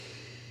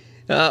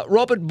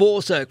Robert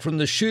Borsak from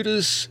the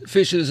Shooters,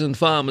 Fishers and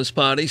Farmers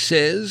Party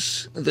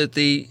says that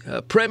the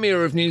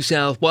Premier of New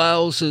South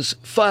Wales has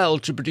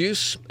failed to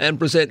produce and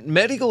present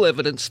medical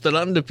evidence that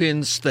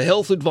underpins the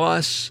health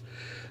advice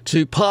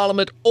to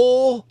Parliament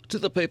or to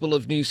the people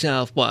of New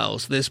South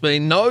Wales. There's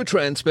been no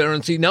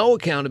transparency, no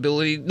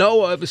accountability,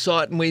 no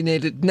oversight, and we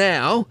need it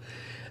now.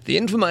 The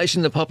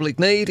information the public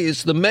need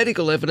is the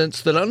medical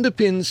evidence that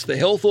underpins the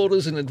health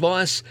orders and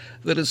advice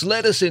that has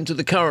led us into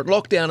the current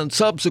lockdown and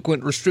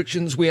subsequent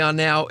restrictions we are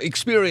now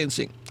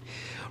experiencing.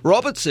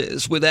 Robert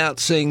says without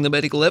seeing the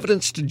medical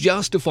evidence to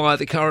justify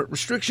the current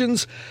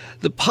restrictions,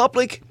 the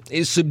public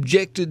is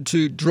subjected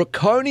to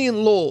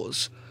draconian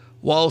laws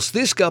whilst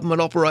this government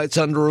operates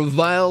under a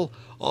veil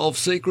of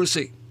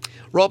secrecy.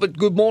 Robert,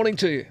 good morning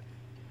to you.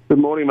 Good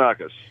morning,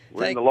 Marcus.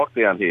 We're in the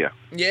lockdown here.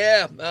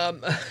 Yeah,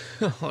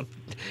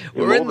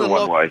 we're in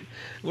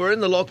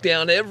the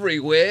lockdown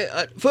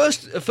everywhere.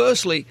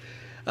 Firstly,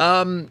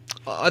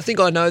 I think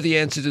I know the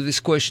answer to this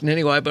question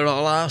anyway, but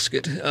I'll ask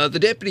it. The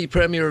Deputy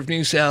Premier of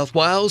New South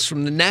Wales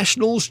from the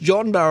Nationals,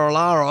 John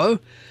Barilaro,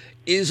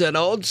 is at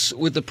odds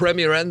with the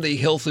Premier and the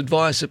health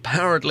advice,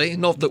 apparently,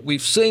 not that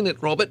we've seen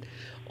it, Robert,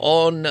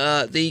 on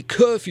the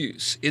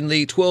curfews in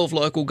the 12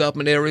 local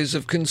government areas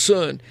of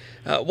concern.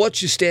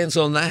 What's your stance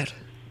on that?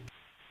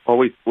 Well,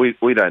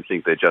 we don't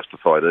think they're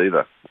justified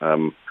either.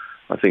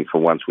 I think for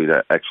once we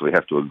actually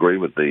have to agree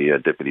with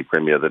the Deputy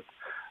Premier that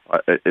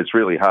it's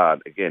really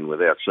hard, again,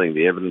 without seeing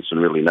the evidence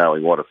and really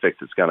knowing what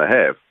effect it's going to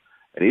have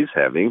and is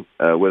having,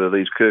 whether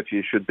these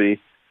curfews should be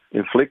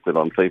inflicted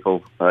on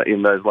people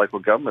in those local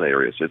government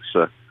areas.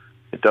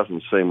 It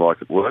doesn't seem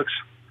like it works.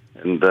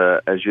 And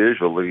as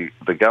usual,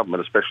 the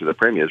government, especially the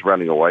Premier, is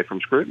running away from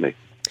scrutiny.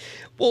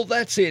 Well,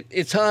 that's it.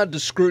 It's hard to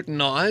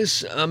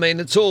scrutinise. I mean,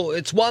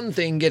 it's one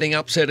thing getting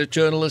upset at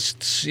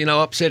journalists,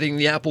 upsetting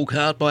the apple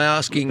cart by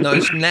asking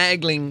those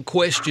nagging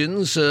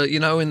questions,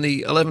 in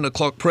the 11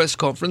 o'clock press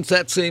conference.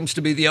 That seems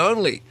to be the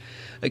only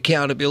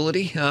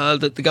accountability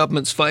that the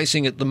government's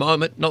facing at the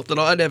moment. Not that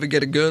I'd ever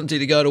get a Guernsey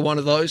to go to one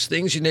of those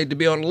things. You need to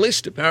be on a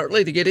list,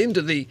 apparently, to get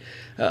into the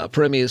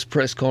Premier's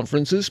press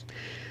conferences.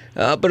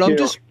 But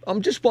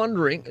I'm just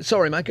wondering.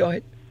 Sorry, mate, go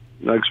ahead.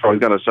 No, I was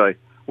going to say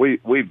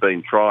we've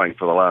been trying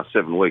for the last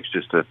 7 weeks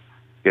just to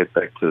get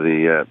back to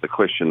the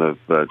question of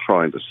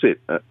trying to sit.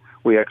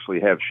 We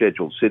actually have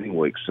scheduled sitting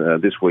weeks.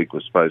 This week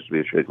was supposed to be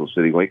a scheduled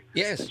sitting week.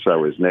 Yes. And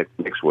so is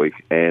next week.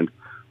 And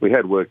we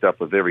had worked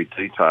up a very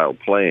detailed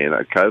plan,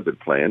 a COVID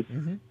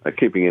plan,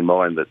 keeping in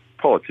mind that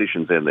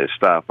politicians and their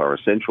staff are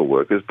essential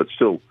workers, but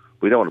still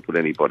we don't want to put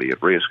anybody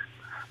at risk.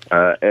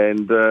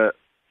 And the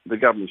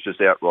government's just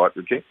outright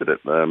rejected it.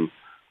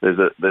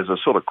 There's a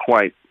sort of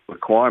quaint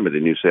requirement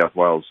in New South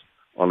Wales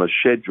on a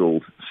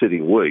scheduled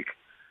sitting week.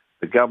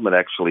 The government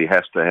actually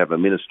has to have a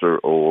minister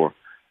or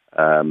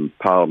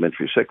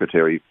parliamentary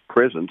secretary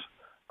present.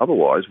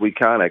 Otherwise, we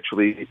can't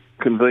actually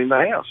convene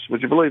the House.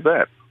 Would you believe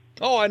that?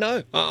 Oh, I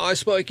know. I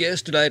spoke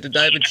yesterday to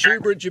David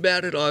Shoebridge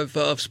about it.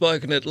 I've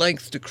spoken at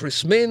length to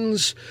Chris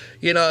Minns.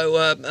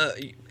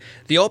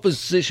 The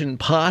opposition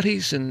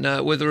parties, and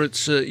whether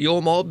it's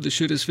your mob, the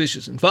Shooters,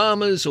 Fishers and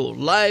Farmers, or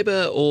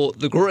Labor, or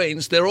the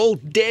Greens, they're all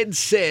dead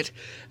set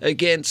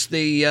against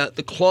the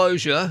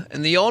closure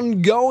and the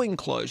ongoing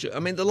closure. I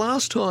mean, the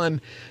last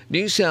time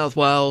New South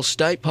Wales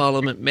State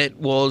Parliament met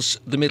was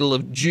the middle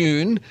of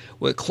June.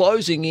 We're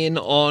closing in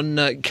on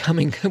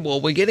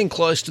we're getting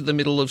close to the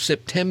middle of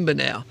September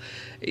now.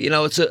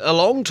 It's a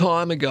long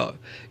time ago.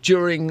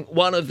 During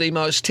one of the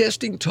most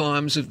testing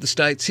times of the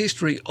state's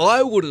history,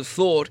 I would have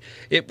thought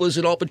it was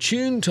an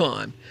opportune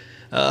time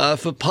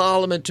for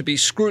Parliament to be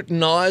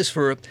scrutinised,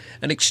 for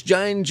an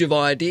exchange of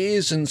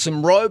ideas and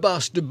some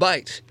robust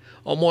debate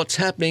on what's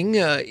happening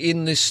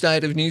in this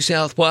state of New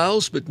South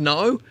Wales. But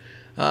no,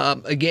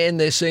 again,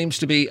 there seems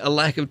to be a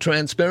lack of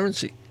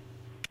transparency.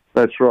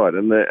 That's right.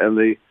 And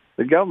the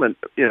government,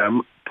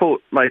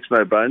 makes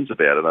no bones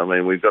about it. I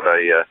mean, we've got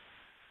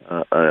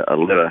a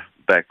letter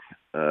back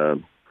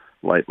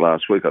late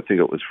last week, I think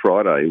it was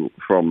Friday,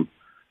 from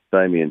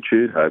Damien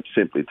Tudhope,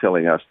 simply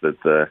telling us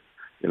that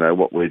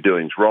what we're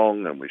doing is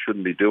wrong and we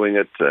shouldn't be doing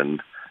it,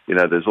 and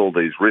there's all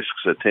these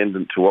risks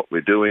attendant to what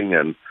we're doing,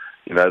 and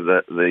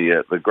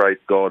the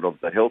great God of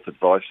the health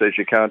advice says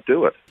you can't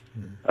do it.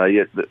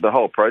 Yet the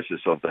whole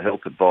process of the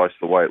health advice,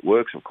 the way it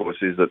works, of course,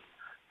 is that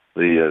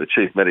the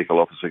Chief Medical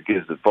Officer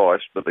gives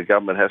advice, but the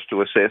government has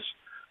to assess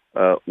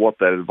what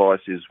that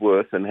advice is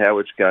worth and how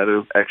it's going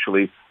to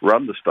actually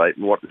run the state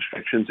and what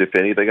restrictions, if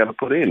any, they're going to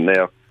put in.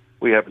 Now,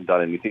 we haven't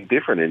done anything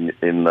different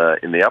in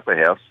the upper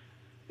house.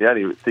 The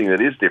only thing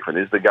that is different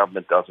is the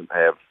government doesn't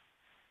have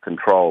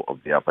control of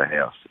the upper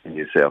house in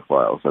New South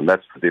Wales, and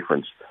that's the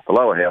difference. The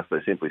lower house,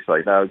 they simply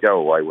say, no, go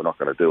away, we're not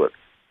going to do it.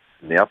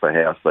 In the upper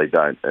house, they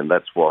don't, and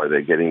that's why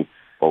they're getting,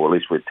 or at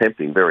least we're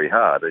attempting very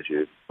hard, as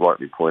you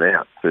rightly point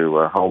out,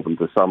 to hold them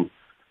to some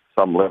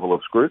some level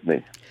of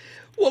scrutiny.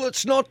 Well,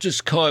 it's not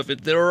just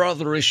COVID. There are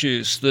other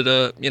issues that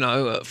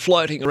are,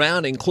 floating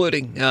around,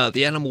 including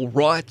the animal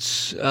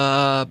rights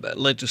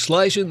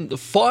legislation. The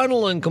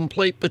final and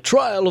complete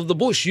betrayal of the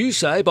bush, you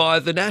say, by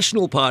the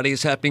National Party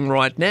is happening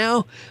right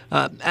now.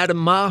 Adam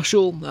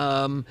Marshall,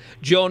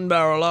 John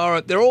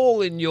Barilaro, they're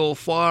all in your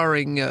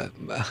firing,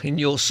 in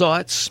your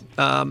sights.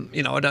 I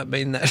don't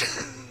mean that.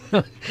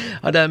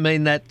 I don't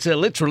mean that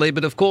literally,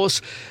 but of course,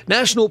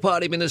 National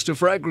Party Minister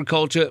for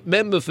Agriculture,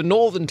 member for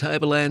Northern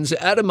Tablelands,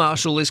 Adam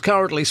Marshall, is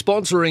currently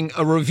sponsoring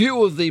a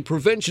review of the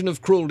Prevention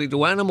of Cruelty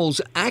to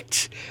Animals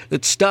Act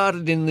that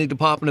started in the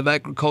Department of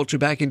Agriculture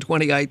back in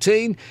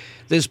 2018.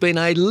 There's been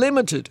a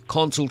limited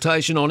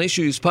consultation on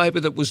issues paper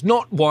that was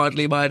not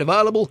widely made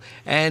available,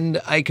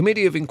 and a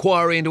committee of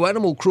inquiry into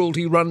animal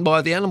cruelty run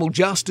by the Animal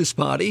Justice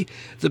Party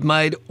that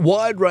made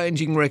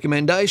wide-ranging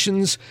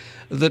recommendations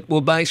that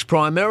were based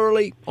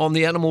primarily on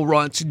the animal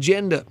rights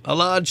agenda. A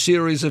large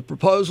series of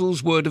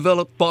proposals were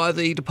developed by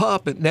the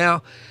department.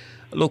 Now,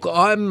 look,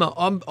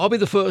 I'll be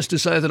the first to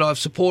say that I've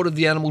supported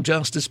the Animal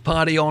Justice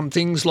Party on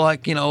things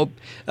like,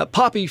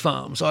 puppy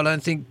farms. I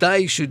don't think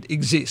they should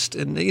exist.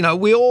 And,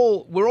 we're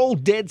all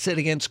dead set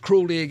against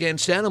cruelty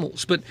against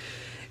animals. But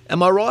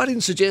am I right in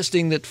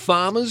suggesting that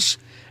farmers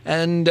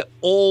and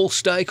all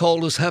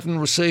stakeholders haven't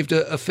received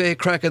a fair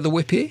crack of the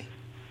whip here?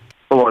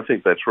 Well, I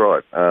think that's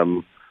right.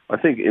 I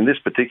think in this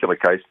particular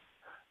case,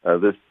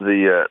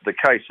 the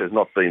case has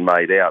not been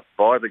made out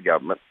by the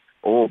government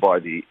or by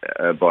the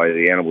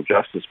Animal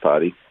Justice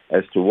Party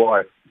as to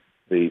why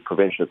the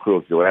Prevention of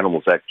Cruelty to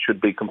Animals Act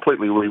should be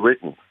completely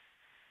rewritten.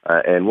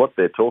 And what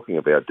they're talking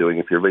about doing,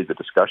 if you read the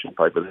discussion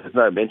paper, there's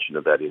no mention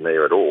of that in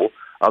there at all,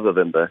 other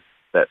than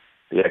that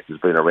the Act has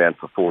been around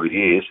for 40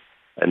 years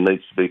and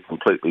needs to be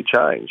completely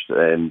changed.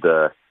 And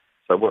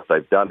so what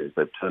they've done is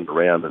they've turned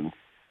around and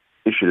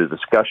issued a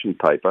discussion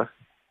paper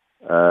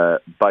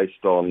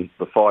based on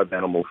the 5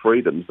 animal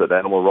freedoms that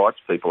animal rights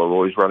people are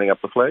always running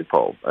up the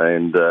flagpole.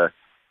 And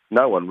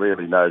no one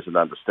really knows and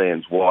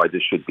understands why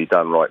this should be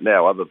done right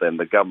now, other than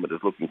the government is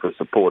looking for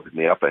support in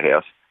the upper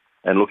house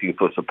and looking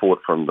for support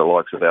from the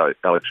likes of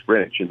Alex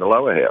Greenwich in the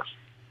lower house.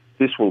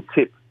 This will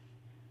tip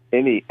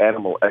any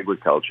animal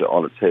agriculture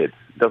on its head.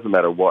 It doesn't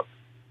matter what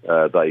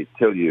they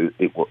tell you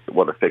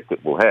what effect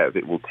it will have.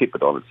 It will tip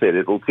it on its head.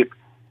 It will tip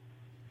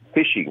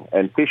fishing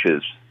and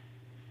fishers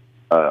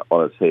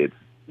on its head.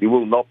 You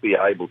will not be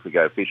able to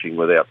go fishing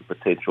without the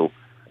potential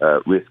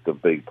risk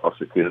of being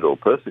prosecuted or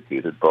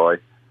persecuted by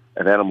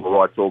an animal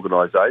rights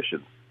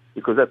organisation,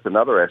 because that's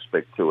another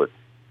aspect to it,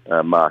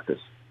 Marcus.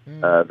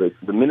 The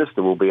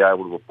minister will be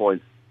able to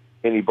appoint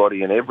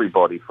anybody and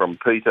everybody from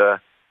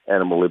PETA,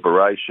 Animal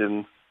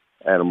Liberation,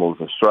 Animals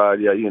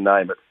Australia, you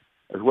name it,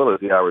 as well as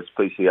the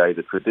RSPCA,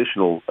 the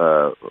traditional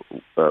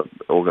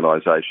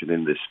organisation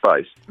in this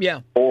space.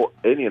 Yeah. Or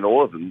any and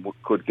all of them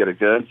could get a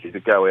Guernsey to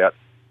go out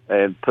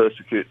and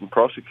persecute and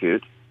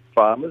prosecute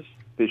farmers,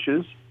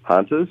 fishers,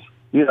 hunters,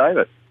 you name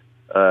it.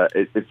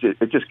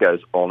 It just goes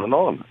on and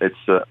on. It's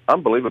an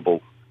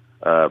unbelievable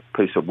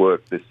piece of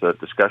work, this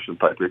discussion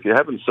paper. If you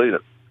haven't seen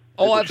it,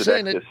 I've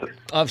seen it.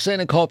 I've seen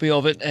a copy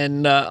of it,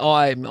 and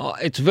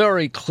it's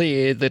very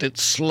clear that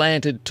it's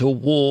slanted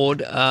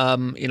toward,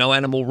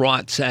 animal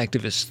rights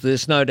activists.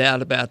 There's no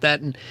doubt about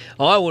that. And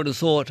I would have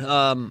thought,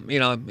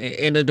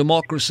 in a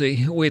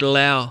democracy, we'd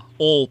allow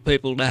all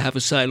people to have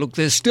a say. Look,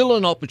 there's still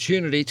an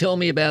opportunity. Tell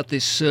me about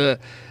this.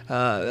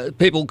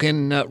 People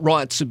can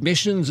write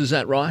submissions. Is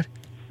that right?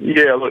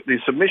 Yeah, look, the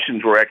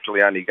submissions were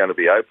actually only going to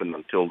be open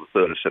until the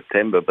 3rd of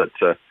September, but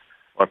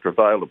I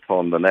prevailed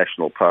upon the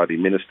National Party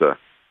Minister,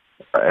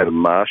 Adam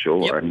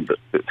Marshall, and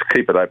to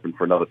keep it open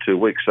for another 2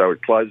 weeks. So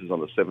it closes on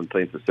the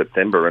 17th of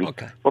September. And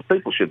what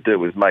people should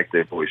do is make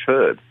their voice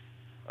heard.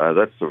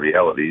 That's the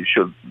reality.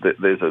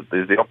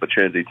 There's the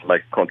opportunity to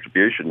make a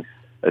contribution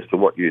as to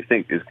what you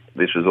think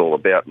this is all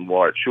about and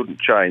why it shouldn't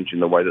change in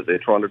the way that they're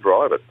trying to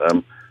drive it.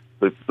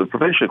 The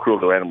Prevention of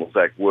Cruelty to Animals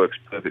Act works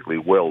perfectly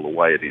well the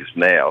way it is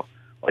now.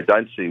 I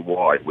don't see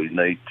why we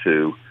need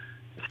to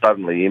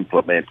suddenly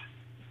implement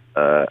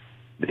the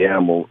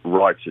animal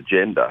rights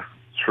agenda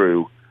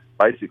through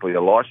basically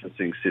a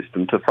licensing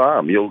system to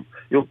farm. You'll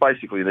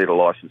basically need a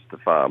license to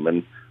farm,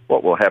 and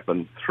what will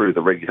happen through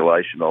the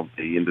regulation of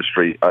the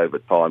industry over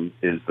time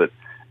is that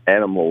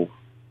animal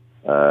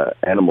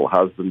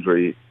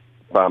husbandry,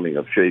 farming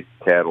of sheep,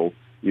 cattle,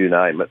 you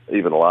name it,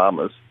 even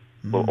llamas,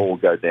 will all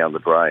go down the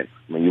drain.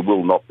 I mean, you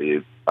will not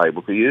be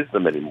able to use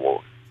them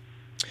anymore.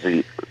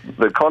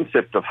 The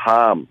concept of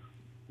harm,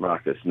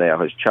 Marcus, now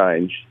has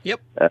changed.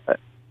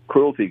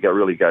 Cruelty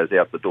really goes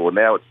out the door.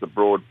 Now it's the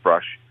broad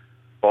brush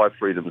 5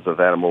 freedoms of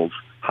animals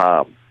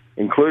harm,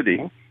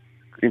 including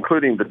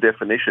the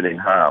definition in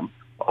harm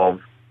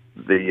of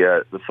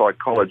the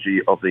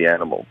psychology of the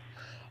animal.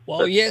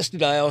 Well,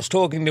 yesterday I was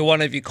talking to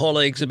one of your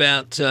colleagues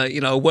about,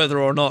 whether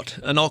or not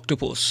an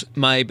octopus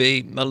may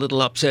be a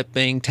little upset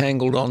being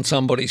tangled on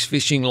somebody's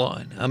fishing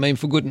line. I mean,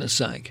 for goodness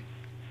sake.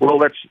 Well,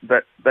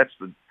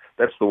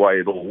 that's the way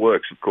it all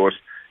works, of course.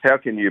 How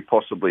can you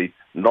possibly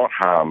not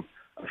harm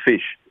a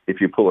fish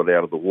if you pull it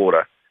out of the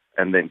water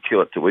and then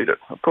kill it to eat it.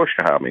 Of course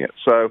you're harming it.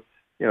 So,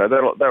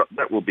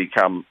 that will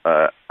become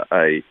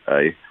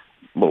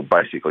well,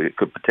 basically it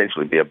could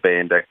potentially be a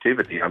banned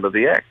activity under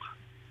the Act.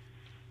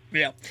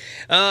 Yeah.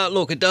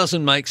 Look, it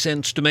doesn't make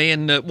sense to me,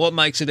 and what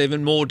makes it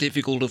even more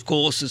difficult, of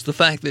course, is the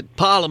fact that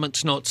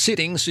Parliament's not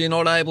sitting, so you're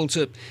not able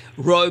to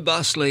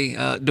robustly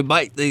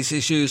debate these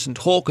issues and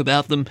talk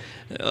about them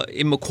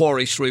in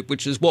Macquarie Street,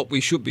 which is what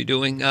we should be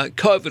doing.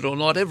 COVID or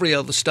not, every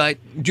other state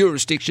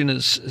jurisdiction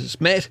is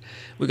met.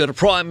 We've got a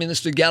Prime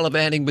Minister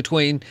gallivanting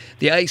between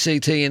the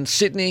ACT and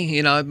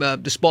Sydney,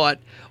 despite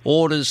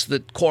orders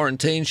that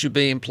quarantine should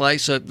be in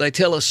place. So they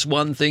tell us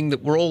one thing,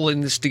 that we're all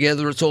in this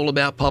together, it's all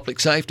about public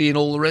safety and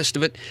all the rest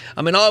of it.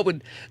 I mean,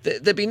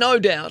 there'd be no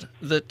doubt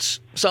that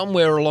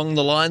somewhere along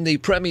the line the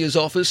Premier's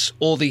office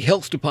or the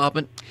Health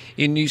Department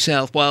in New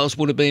South Wales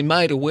would have been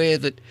made aware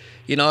that,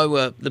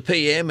 the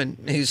PM and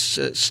his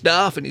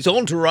staff and his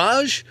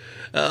entourage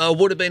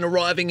would have been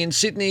arriving in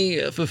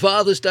Sydney for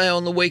Father's Day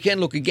on the weekend.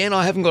 Look, again,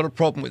 I haven't got a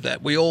problem with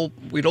that. We'd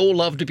all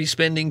love to be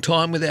spending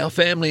time with our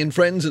family and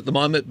friends at the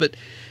moment, but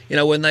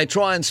when they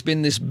try and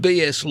spin this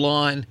BS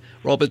line,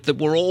 Robert, that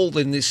we're all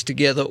in this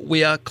together,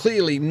 we are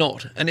clearly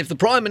not. And if the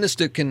Prime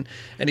Minister and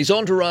his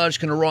entourage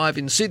can arrive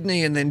in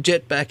Sydney and then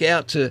jet back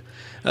out to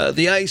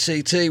the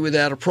ACT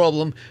without a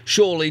problem,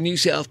 surely New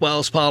South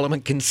Wales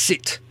Parliament can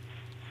sit.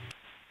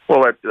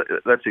 Well,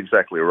 that's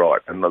exactly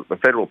right. And the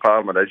federal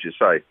parliament, as you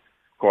say,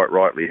 quite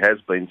rightly, has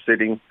been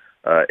sitting.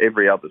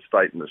 Every other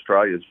state in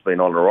Australia has been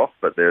on or off,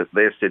 but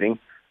they're sitting.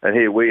 And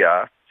here we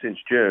are, since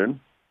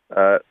June,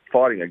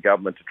 fighting a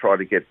government to try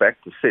to get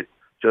back to sit,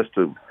 just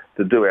to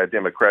do our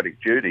democratic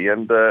duty,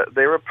 and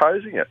they're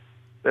opposing it.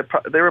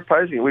 They're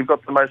opposing it. We've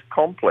got the most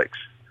complex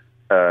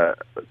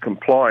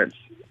compliance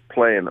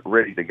plan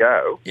ready to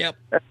go. Yep.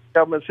 And the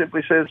government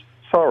simply says,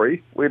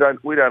 "Sorry, we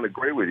don't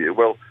agree with you."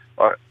 Well,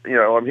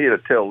 I'm here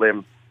to tell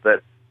them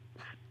that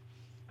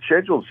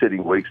scheduled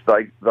sitting weeks,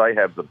 they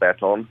have the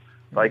baton.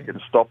 They can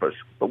stop us,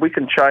 but we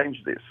can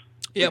change this.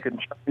 Yep. We can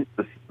change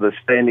the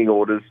standing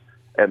orders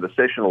and the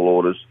sessional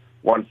orders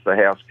once the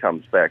House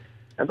comes back.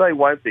 And they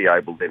won't be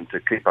able then to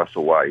keep us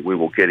away. We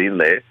will get in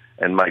there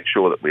and make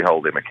sure that we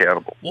hold them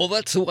accountable. Well,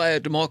 that's the way a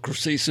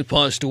democracy is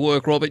supposed to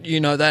work, Robert. You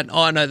know that.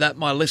 I know that.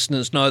 My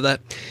listeners know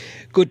that.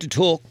 Good to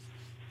talk.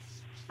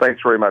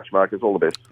 Thanks very much, Marcus. All the best.